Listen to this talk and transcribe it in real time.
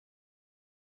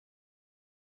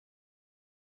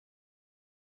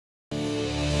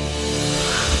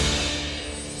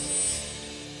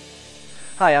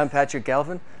Hi, I'm Patrick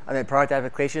Galvin. I'm a Product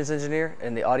Applications Engineer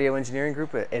in the Audio Engineering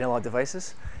Group at Analog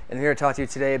Devices. And I'm here to talk to you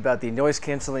today about the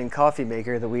noise-canceling coffee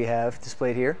maker that we have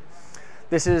displayed here.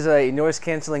 This is a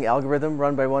noise-canceling algorithm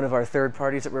run by one of our third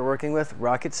parties that we're working with,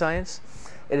 Rocket Science.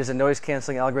 It is a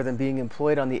noise-canceling algorithm being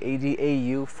employed on the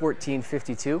ADAU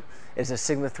 1452. It is a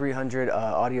Sigma 300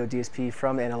 audio DSP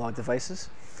from Analog Devices.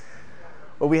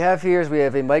 What we have here is we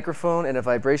have a microphone and a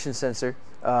vibration sensor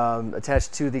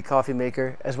attached to the coffee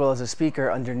maker, as well as a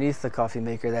speaker underneath the coffee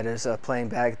maker that is playing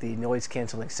back the noise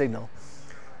canceling signal.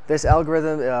 This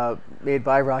algorithm made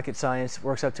by Rocket Science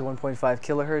works up to 1.5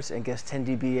 kilohertz and gets 10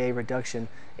 dBA reduction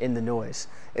in the noise.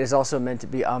 It is also meant to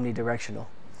be omnidirectional.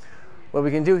 What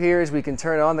we can do here is we can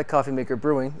turn on the coffee maker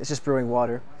brewing. It's just brewing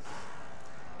water.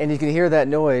 And you can hear that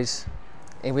noise.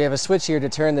 And we have a switch here to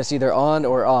turn this either on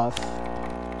or off.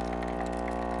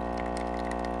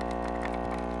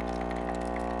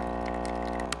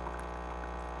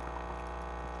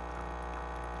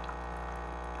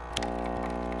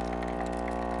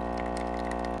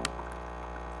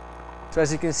 So as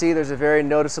you can see, there's a very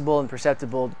noticeable and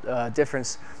perceptible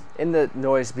difference in the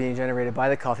noise being generated by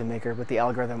the coffee maker with the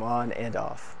algorithm on and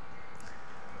off.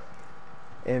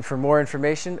 And for more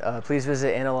information, please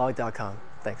visit analog.com.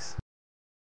 Thanks.